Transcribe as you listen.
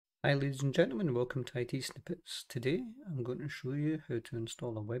Hi ladies and gentlemen, welcome to ITSnippets. Today I'm going to show you how to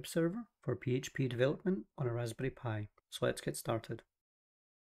install a web server for PHP development on a Raspberry Pi. So let's get started.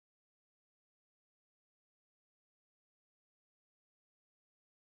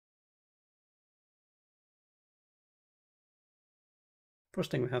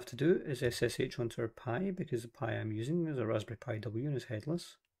 First thing we have to do is SSH onto our Pi because the Pi I'm using is a Raspberry Pi W and is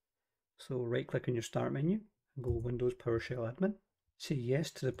headless. So right click on your start menu and go Windows PowerShell Admin. Say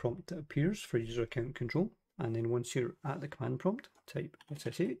yes to the prompt that appears for user account control, and then once you're at the command prompt, type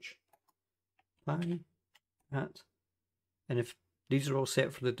SSH pi at, and if these are all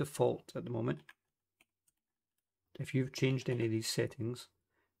set for the default at the moment, if you've changed any of these settings,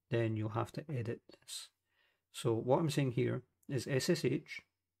 then you'll have to edit this. So what I'm saying here is SSH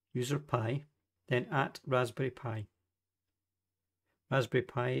user pi, then at Raspberry Pi. Raspberry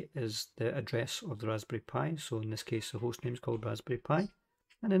Pi is the address of the Raspberry Pi, so in this case the host name is called Raspberry Pi,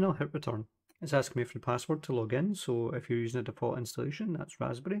 and then I'll hit return. It's asking me for the password to log in, so if you're using a default installation, that's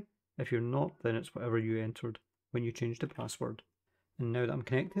Raspberry. If you're not, then it's whatever you entered when you changed the password. And now that I'm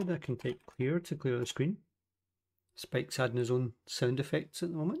connected, I can type clear to clear the screen. Spike's adding his own sound effects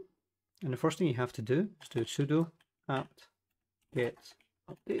at the moment. And the first thing you have to do is do sudo apt get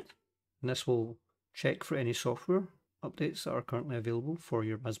update. And this will check for any software updates that are currently available for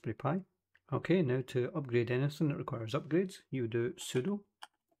your Raspberry Pi. Okay, now to upgrade anything that requires upgrades, you do sudo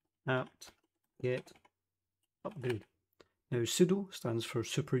apt get upgrade. Now sudo stands for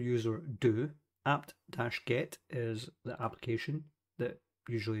super user do. Apt-get is the application that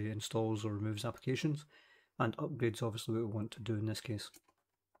usually installs or removes applications, and upgrades obviously what we want to do in this case.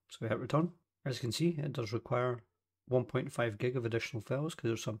 So we hit return. As you can see, it does require 1.5 gig of additional files because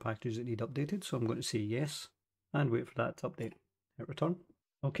there's some packages that need updated, so I'm going to say yes and wait for that to update. Hit return.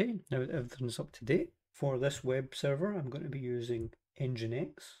 Okay, now everything's up to date. For this web server, I'm going to be using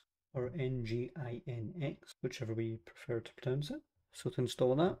Nginx or Nginx, whichever way you prefer to pronounce it. So to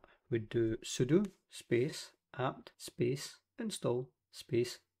install that, we'd do sudo space apt space install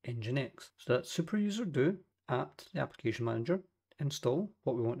space Nginx. So that's super user do apt, the application manager, install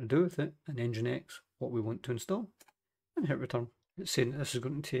what we want to do with it, and Nginx what we want to install, and hit return. It's saying that this is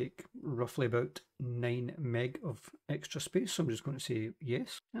going to take roughly about 9 meg of extra space, so I'm just going to say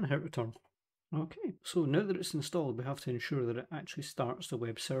yes and hit return. Okay, so now that it's installed, we have to ensure that it actually starts the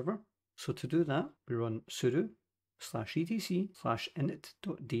web server. So to do that, we run sudo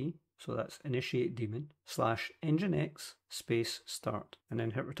 /etc/init.d, so that's initiate daemon, /nginx space start, and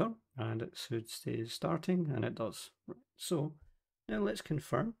then hit return, and it should stay starting, and it does. So now let's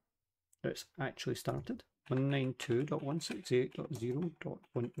confirm that it's actually started.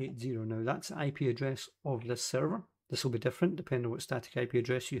 192.168.0.180. Now that's the IP address of this server. This will be different depending on what static IP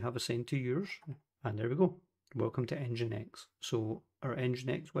address you have assigned to yours. And there we go. Welcome to Nginx. So our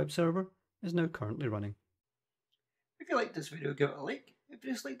Nginx web server is now currently running. If you liked this video, give it a like. If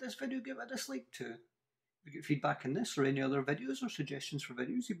you disliked this video, give it a dislike too. If you get feedback on this or any other videos or suggestions for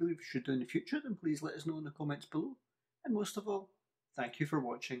videos you believe we should do in the future, then please let us know in the comments below. And most of all, thank you for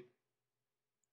watching.